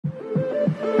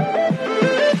Hi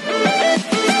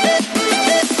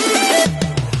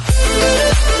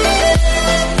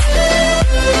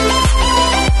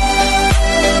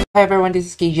everyone, this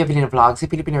is Bgyo Vlogs, a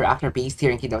Filipino reactor based here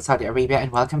in Kingdom, Saudi Arabia,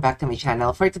 and welcome back to my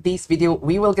channel. For today's video,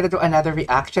 we will gonna do another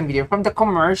reaction video from the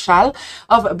commercial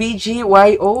of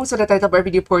Bgyo. So the title of our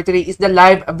video for today is the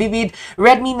live vivid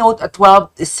Redmi Note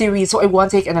 12 series. So I won't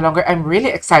take any longer. I'm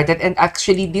really excited, and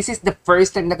actually this is the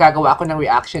first time nagagawa ako ng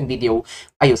reaction video.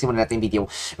 Ayusin muna natin yung video.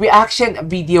 Reaction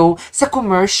video sa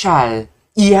commercial.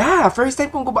 Yeah, first time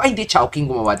kong gumawa. Ay, hindi, Chowking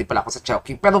gumawa. Di pala ako sa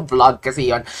Chowking. Pero vlog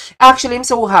kasi yon. Actually, I'm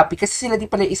so happy kasi sila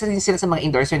din pala, isa din sila sa mga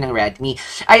endorser ng Redmi.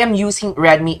 I am using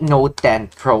Redmi Note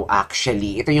 10 Pro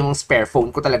actually. Ito yung spare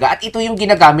phone ko talaga. At ito yung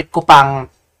ginagamit ko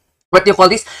pang, what do you call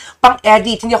this?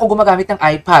 Pang-edit. Hindi ako gumagamit ng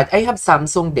iPad. I have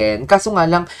Samsung din. Kaso nga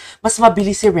lang, mas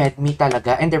mabilis si Redmi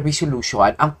talaga. And the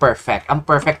resolution, ang perfect. Ang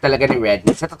perfect talaga ni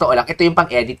Redmi. Sa totoo lang, ito yung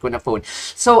pang-edit ko na phone.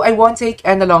 So, I won't take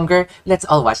any longer. Let's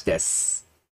all watch this.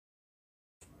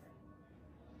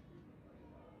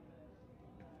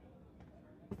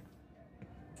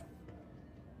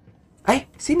 Ay,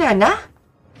 si Nana?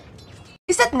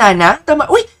 Is that Nana? Tama.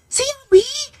 Uy, si Yawi!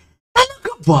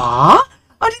 Talaga ba?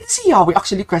 Ano si Yawi?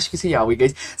 Actually, crush ko si Yawi,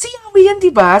 guys. Si Yawi yan, di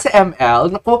ba? Sa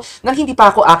ML. Naku, nang hindi pa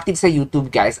ako active sa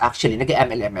YouTube, guys. Actually,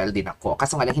 nag-ML din ako.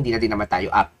 Kaso nga lang, hindi na din naman tayo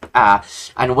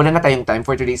wala na tayong time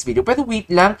for today's video. Pero wait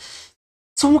lang.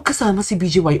 So, magkasama si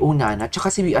Bgyo Nana, tsaka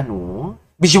si, Bgyo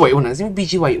Nana, si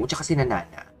Bgyo, tsaka si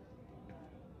Nana.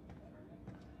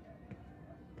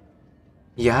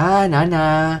 Yeah,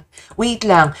 Nana. Wait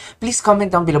lang. Please comment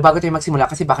down below bago tayo magsimula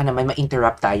kasi baka naman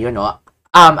ma-interrupt tayo, no?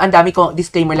 Ang dami kong,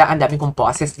 disclaimer lang, ang dami kong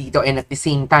pauses dito and at the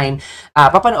same time,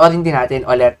 papanoorin din natin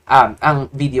ulit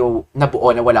ang video na buo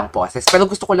na walang pauses. Pero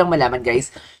gusto ko lang malaman,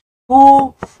 guys,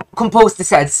 who composed the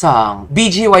said song?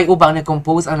 Bgyo ba ang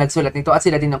nag-compose, ang nagsulat nito at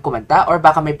sila din ang kumanta? Or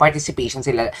baka may participation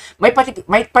sila, may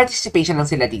participation lang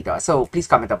sila dito. So, please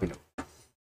comment down below.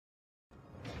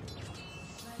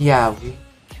 Yeah,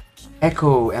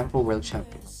 Echo, Emperor World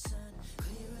Champion.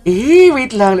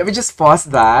 Wait lang. Let me just pause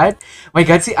that. My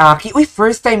God, si Aki. Uy,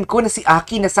 first time ko na si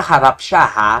Aki nasa harap siya,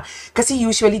 ha? Kasi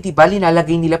usually, di ba,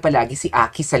 linalagay nila palagi si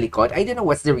Aki sa likod. I don't know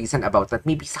what's the reason about that.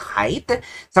 Maybe sa height?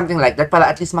 Something like that. Para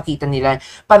at least makita nila.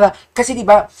 Kasi di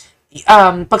ba,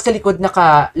 pag sa likod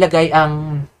nakalagay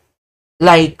ang,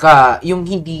 like,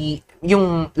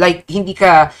 hindi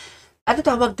ka, ano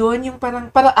tawag doon? Yung parang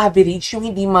average, yung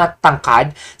hindi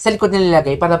matangkad sa likod na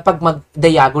nilagay para pag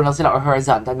mag-diagonal sila or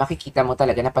horizontal, makikita mo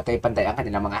talaga na patay-pantay ang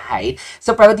kanilang mga height.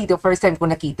 So, pero dito, first time ko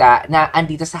nakita na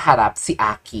andito sa harap si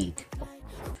Aki.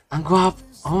 Ang guwapo.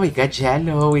 Oh my God,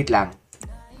 Jello. Wait lang.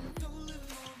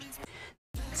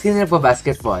 Sino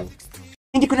nagpa-basketball?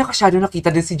 Hindi ko na kasyado nakita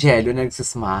din si Jello na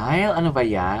nagsasmile. Ano ba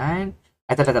yan?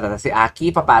 Ito, si Aki.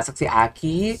 Papasok si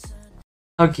Aki.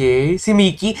 Okay, si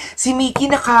Mickey. Si Mickey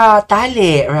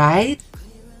nakatali, right?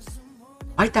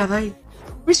 Ay, taray.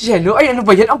 Where's Jello? Ay, ano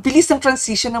ba yan? Ang bilis ng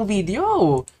transition ng video.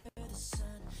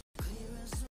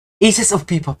 Aces of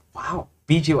P-pop. Wow.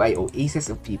 Bgyo,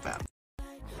 Aces of P-pop.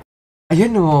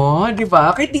 Ayan o, di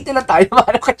ba? Kahit dito lang tayo,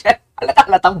 mahanap ka dyan.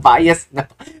 Halatang bias na.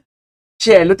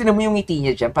 Jello, tinan mo yung ngiti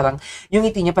niya dyan. Parang, yung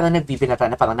ngiti niya parang nagbibinata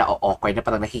na parang na-awkward na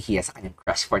parang nahihiya sa kanyang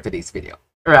crush for today's video.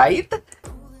 Right?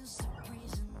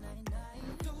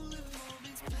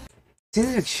 Sino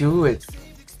nag-shoot?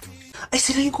 Ay,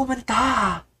 sila yung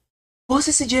kumanta.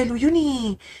 Boses si Jello yun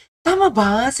eh. Tama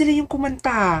ba? Sila yung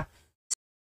kumanta.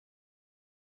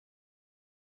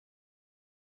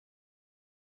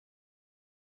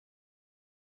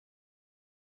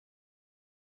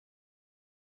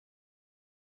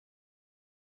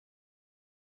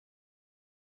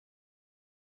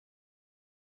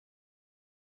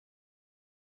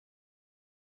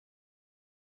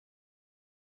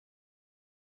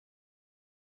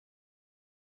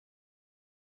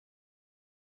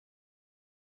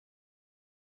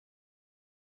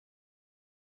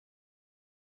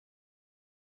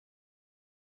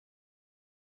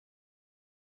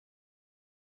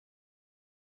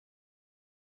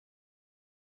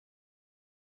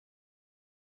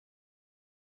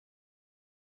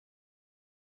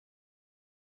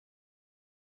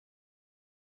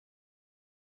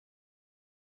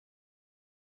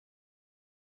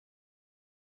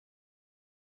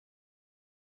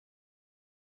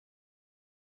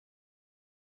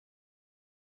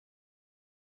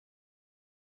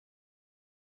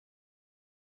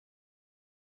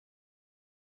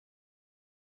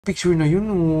 Picture na yun,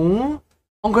 oh.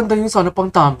 Ang ganda yung sana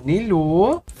pang thumbnail,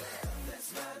 oh.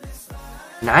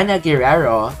 Nana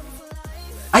Guerrero.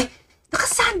 Ay,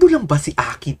 nakasando lang ba si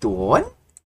Aki doon?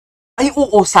 Ay,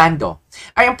 oo, sando.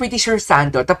 I'm pretty sure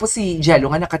sando. Tapos si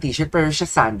Jello nga naka-t-shirt pero siya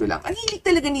sando lang. Ang hilig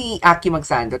talaga ni Aki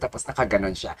mag-sando tapos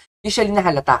nakaganon siya. Usually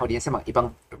nahalata ko din sa mga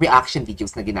ibang reaction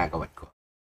videos na ginagawa ko.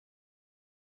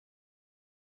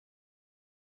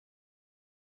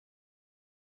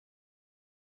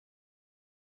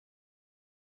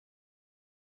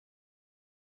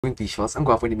 Yung visuals, ang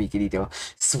gwapo ni Mickey dito.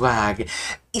 Swag.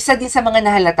 Isa din sa mga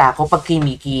nahalata ko pag kay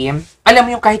Mickey, alam mo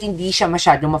yung kahit hindi siya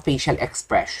masyado ma-facial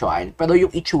expression, pero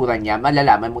yung itsura niya,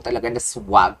 malalaman mo talaga na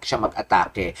swag siya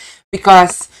mag-atake.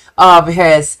 Because of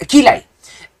his kilay.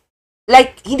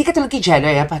 Like, hindi ka talaga kay Jello,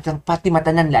 pati mata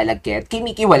ng lalagkit. Kay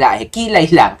Mickey wala kilay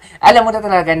lang. Alam mo na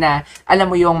talaga na, alam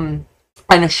mo yung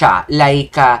ano siya,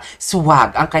 like,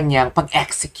 swag ang kanyang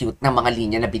pag-execute ng mga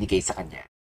linya na binigay sa kanya.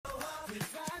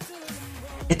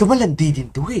 Ito malandi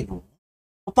din to no?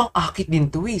 Pang-akit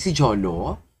din to si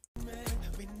Jolo.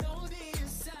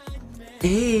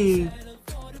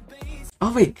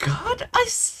 Oh my God! Ay,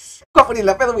 ako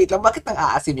nila. Pero wait lang, bakit nang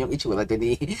aasim yung itsura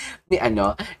doon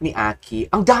ni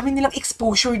Aki? Ang dami nilang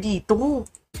exposure dito.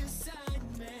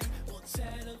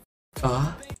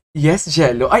 Yes,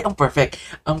 Jello. Ay, ang perfect.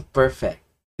 Ang perfect.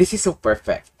 This is so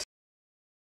perfect.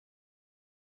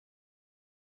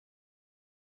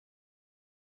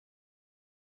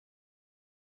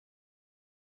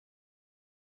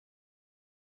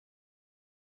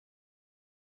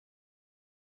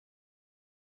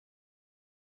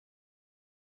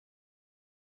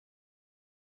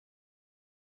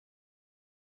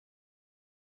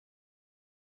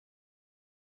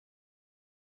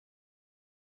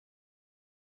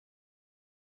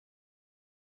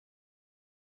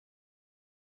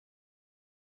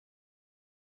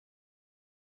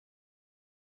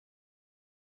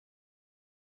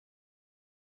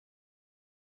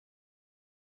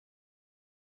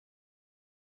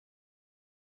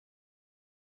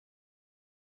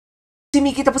 Si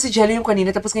Mickey tapos si Jello yung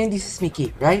kanina, tapos ngayon this is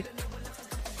Mickey, right?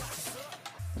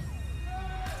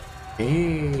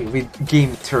 With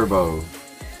Game Turbo.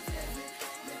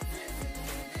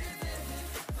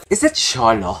 Is that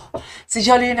Jolo? Si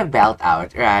Jolo yung nag-belt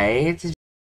out, right?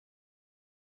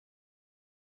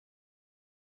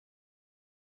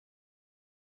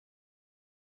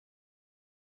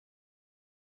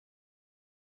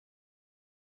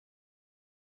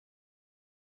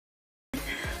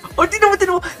 Oh, tinan mo.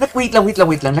 Wait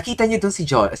lang. Nakita niyo dun si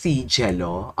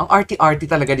Jello? Ang arty-arty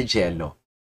talaga ni Jello.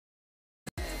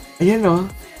 Ayan, oh.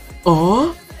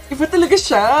 Oh, iba talaga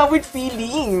siya with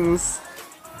feelings.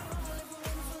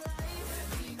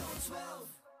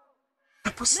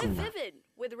 Tapos na.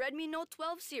 With Redmi Note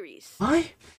 12 series.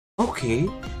 Ay, okay.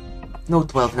 Note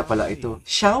 12 na pala ito.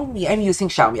 Xiaomi. I'm using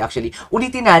Xiaomi actually.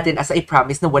 Ulitin natin as I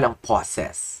promise na walang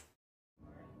pauses.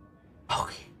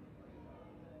 Okay.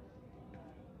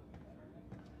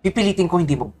 Pipilitin ko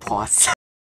hindi mag-pause.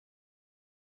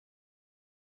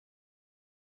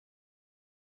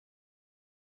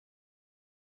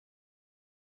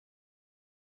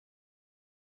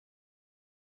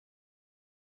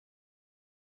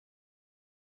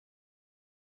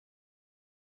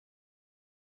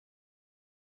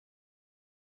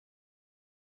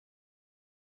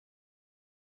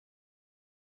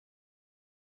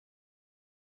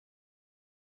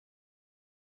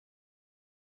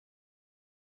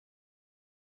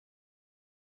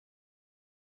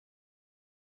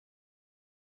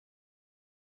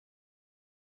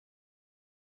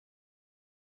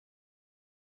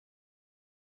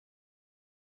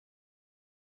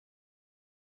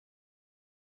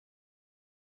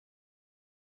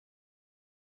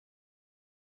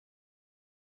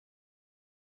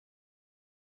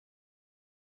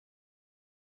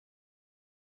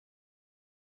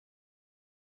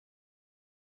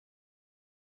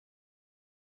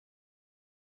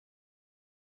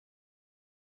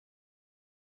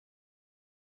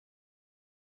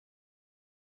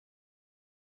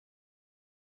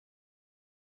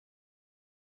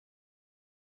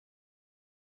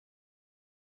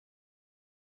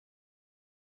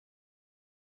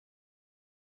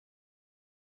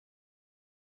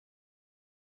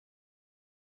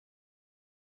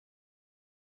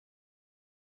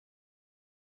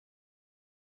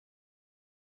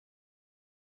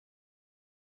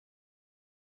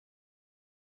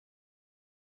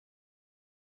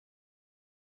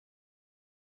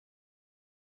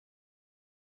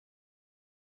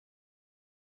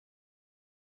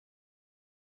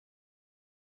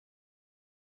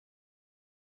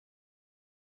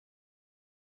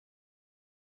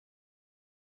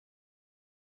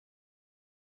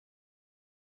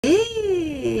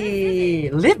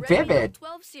 Live Vivid.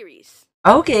 12 series.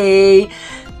 Okay.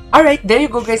 Alright, there you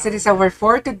go guys. That is our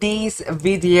for today's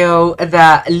video.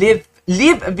 The Live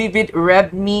Live Vivid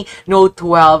Redmi Note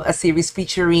 12, a series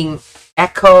featuring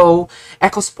Echo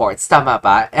Sports, tama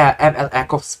ba? ML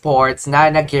Echo Sports,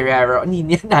 Nana Guerrero,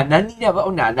 Nina ba o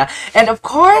Nana? And of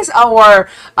course, our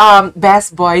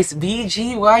best boys,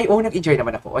 BGY. Oh, nag-enjoy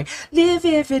naman ako. Oy. Live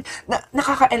Vivid,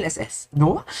 nakaka-LSS,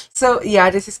 no? So,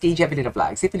 yeah, this is KJ Avelino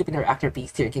Vlogs, a Filipino actor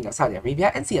based here in Kingdom, Saudi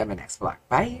Arabia, and see you on my next vlog.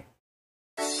 Bye!